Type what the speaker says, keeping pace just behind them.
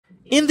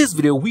In this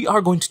video, we are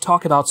going to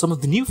talk about some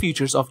of the new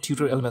features of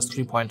Tutor LMS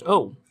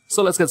 3.0.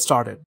 So let's get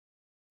started.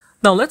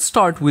 Now let's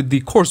start with the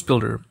course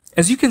builder.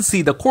 As you can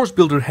see, the course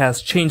builder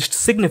has changed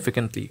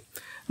significantly.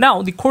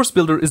 Now the course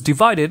builder is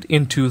divided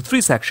into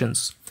three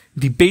sections: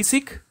 the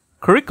basic,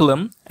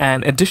 curriculum,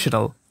 and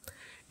additional.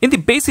 In the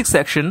basic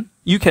section,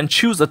 you can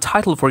choose a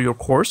title for your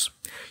course.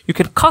 You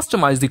can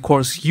customize the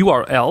course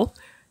URL,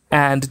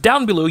 and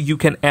down below you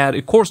can add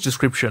a course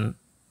description.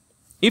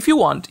 If you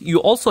want, you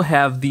also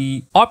have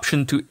the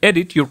option to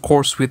edit your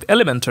course with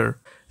Elementor.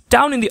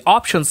 Down in the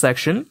options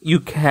section,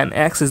 you can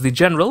access the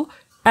general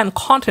and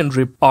content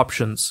drip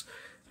options.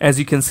 As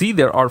you can see,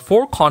 there are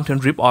 4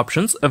 content drip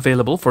options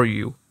available for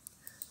you.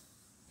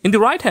 In the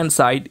right hand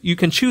side, you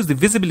can choose the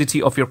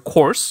visibility of your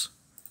course.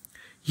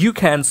 You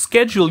can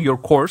schedule your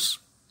course.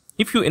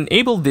 If you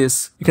enable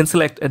this, you can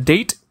select a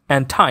date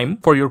and time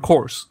for your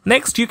course.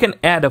 Next, you can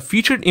add a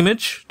featured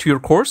image to your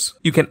course.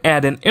 You can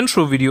add an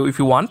intro video if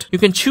you want. You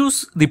can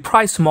choose the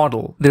price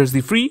model. There's the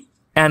free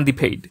and the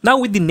paid. Now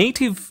with the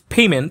native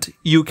payment,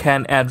 you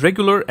can add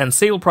regular and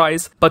sale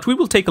price, but we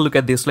will take a look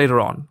at this later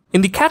on.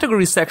 In the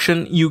category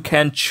section, you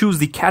can choose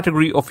the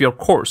category of your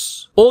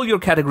course. All your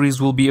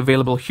categories will be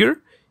available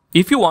here.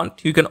 If you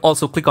want, you can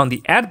also click on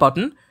the add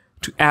button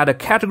to add a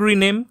category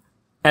name.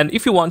 And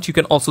if you want, you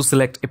can also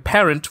select a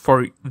parent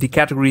for the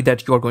category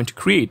that you are going to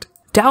create.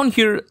 Down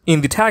here in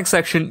the tag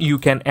section, you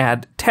can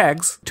add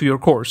tags to your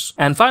course.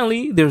 And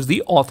finally, there's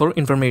the author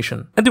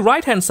information. At the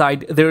right hand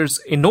side, there's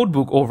a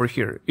notebook over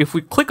here. If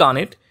we click on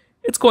it,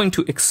 it's going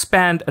to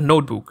expand a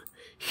notebook.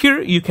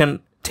 Here you can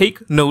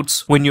take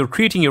notes when you're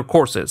creating your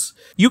courses.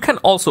 You can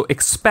also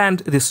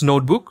expand this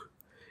notebook.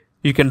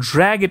 You can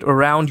drag it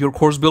around your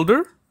course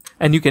builder,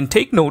 and you can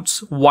take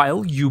notes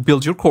while you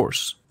build your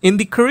course. In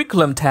the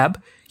curriculum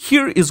tab,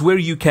 here is where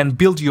you can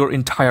build your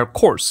entire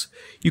course.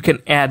 You can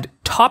add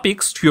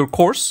topics to your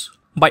course.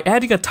 By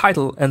adding a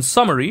title and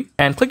summary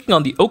and clicking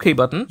on the OK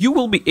button, you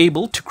will be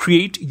able to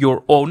create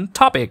your own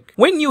topic.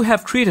 When you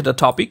have created a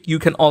topic, you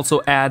can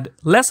also add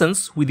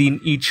lessons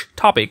within each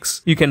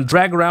topics. You can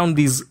drag around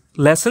these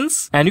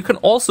lessons, and you can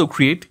also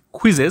create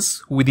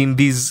quizzes within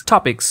these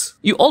topics.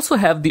 You also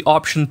have the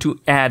option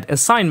to add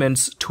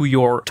assignments to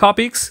your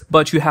topics,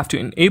 but you have to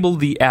enable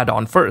the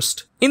add-on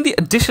first. In the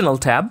additional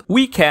tab,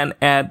 we can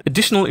add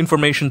additional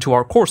information to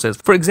our courses.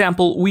 For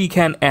example, we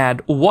can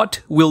add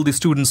what will the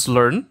students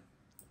learn.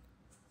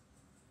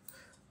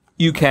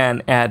 You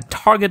can add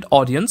target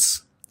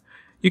audience.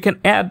 You can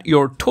add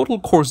your total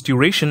course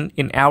duration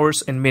in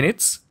hours and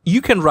minutes.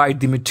 You can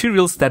write the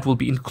materials that will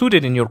be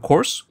included in your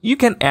course. You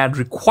can add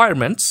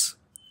requirements.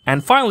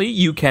 And finally,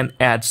 you can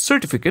add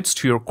certificates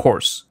to your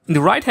course. In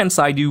the right hand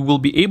side, you will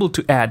be able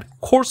to add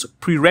course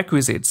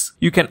prerequisites.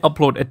 You can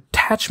upload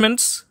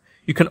attachments.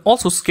 You can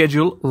also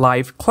schedule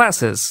live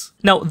classes.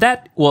 Now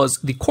that was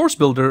the course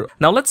builder.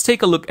 Now let's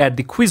take a look at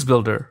the quiz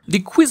builder. The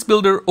quiz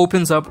builder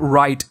opens up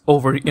right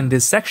over in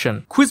this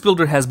section. Quiz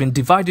builder has been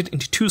divided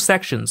into 2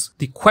 sections: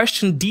 the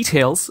question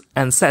details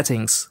and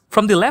settings.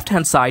 From the left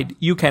hand side,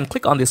 you can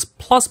click on this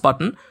plus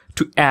button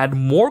to add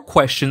more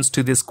questions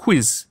to this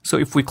quiz. So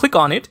if we click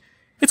on it,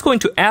 it's going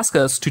to ask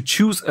us to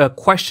choose a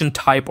question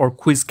type or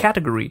quiz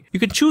category. You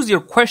can choose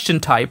your question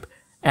type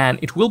and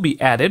it will be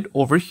added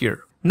over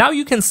here. Now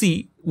you can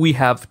see we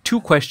have 2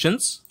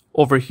 questions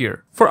over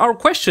here. For our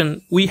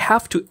question, we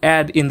have to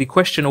add in the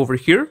question over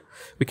here.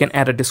 We can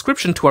add a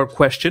description to our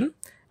question,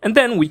 and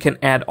then we can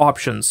add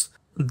options.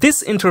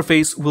 This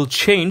interface will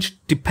change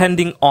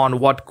depending on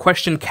what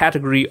question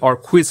category or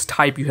quiz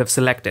type you have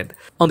selected.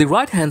 On the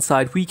right hand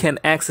side, we can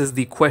access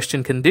the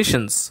question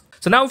conditions.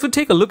 So now if we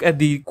take a look at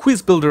the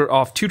quiz builder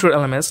of Tutor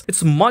LMS,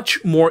 it's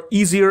much more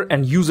easier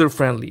and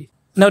user-friendly.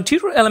 Now,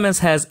 Tutor LMS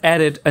has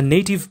added a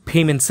native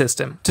payment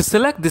system. To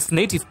select this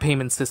native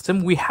payment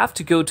system, we have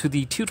to go to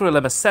the Tutor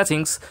LMS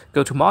settings,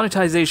 go to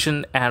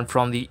monetization, and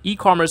from the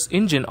eCommerce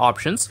engine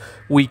options,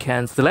 we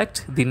can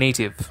select the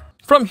native.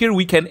 From here,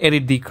 we can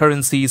edit the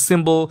currency,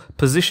 symbol,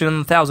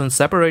 position, thousand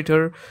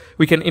separator.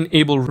 We can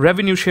enable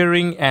revenue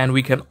sharing, and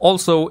we can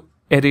also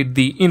edit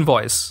the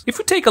invoice. If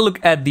we take a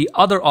look at the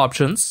other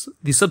options,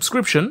 the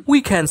subscription, we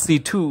can see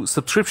 2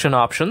 subscription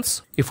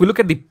options. If we look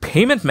at the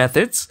payment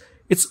methods,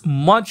 it's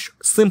much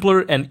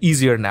simpler and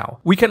easier now.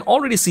 We can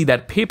already see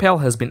that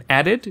PayPal has been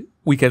added.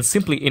 We can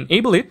simply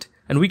enable it,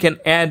 and we can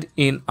add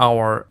in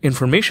our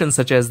information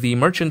such as the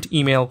merchant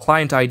email,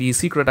 client ID,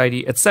 secret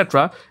ID,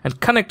 etc. and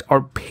connect our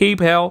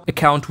PayPal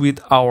account with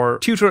our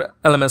Tutor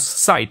LMS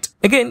site.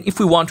 Again, if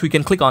we want, we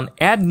can click on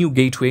Add New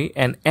Gateway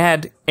and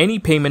add any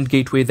payment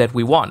gateway that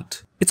we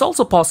want. It's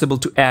also possible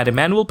to add a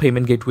manual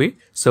payment gateway,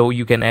 so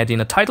you can add in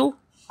a title,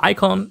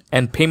 icon,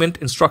 and payment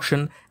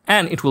instruction,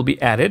 and it will be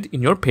added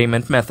in your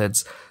payment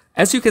methods.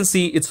 As you can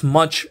see, it's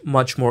much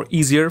more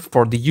easier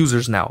for the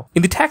users now.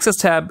 In the taxes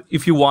tab,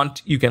 if you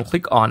want, you can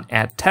click on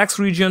Add Tax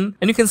Region,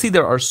 and you can see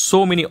there are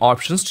so many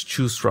options to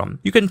choose from.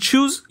 You can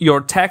choose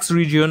your tax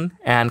region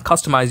and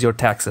customize your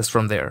taxes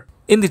from there.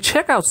 In the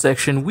checkout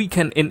section, we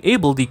can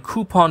enable the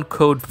coupon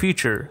code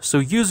feature, so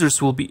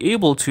users will be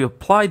able to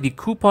apply the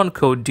coupon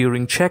code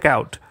during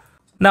checkout.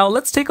 Now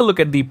let's take a look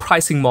at the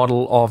pricing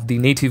model of the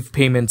native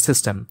payment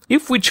system.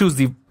 If we choose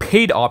the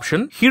paid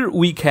option, here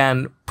we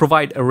can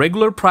provide a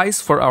regular price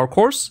for our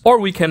course, or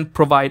we can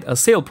provide a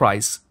sale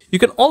price. You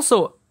can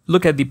also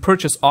look at the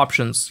purchase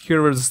options.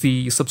 Here is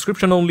the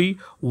subscription only,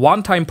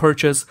 one-time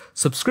purchase,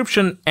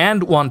 subscription,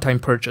 and one-time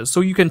purchase.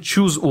 So you can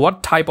choose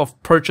what type of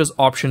purchase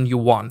option you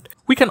want.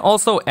 We can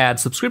also add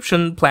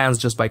subscription plans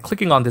just by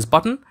clicking on this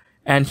button.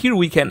 And here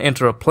we can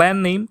enter a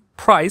plan name,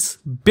 price,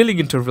 billing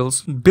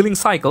intervals, billing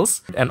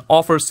cycles, and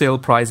offer sale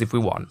price if we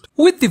want.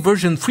 With the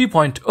version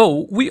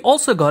 3.0, we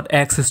also got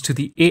access to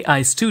the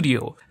AI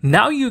Studio.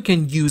 Now you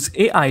can use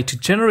AI to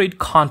generate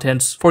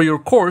contents for your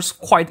course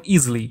quite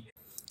easily.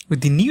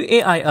 With the new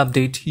AI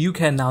update, you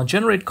can now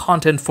generate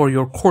content for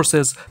your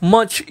courses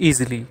much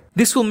easily.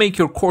 This will make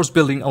your course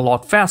building a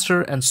lot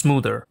faster and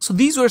smoother. So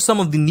these were some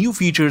of the new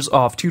features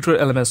of Tutor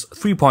LMS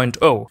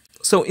 3.0.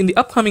 So in the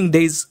upcoming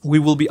days, we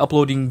will be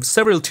uploading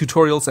several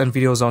tutorials and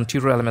videos on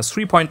Tutor LMS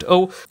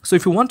 3.0. So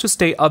if you want to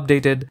stay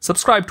updated,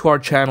 subscribe to our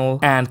channel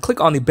and click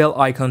on the bell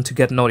icon to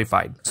get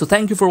notified. So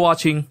thank you for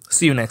watching.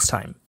 See you next time.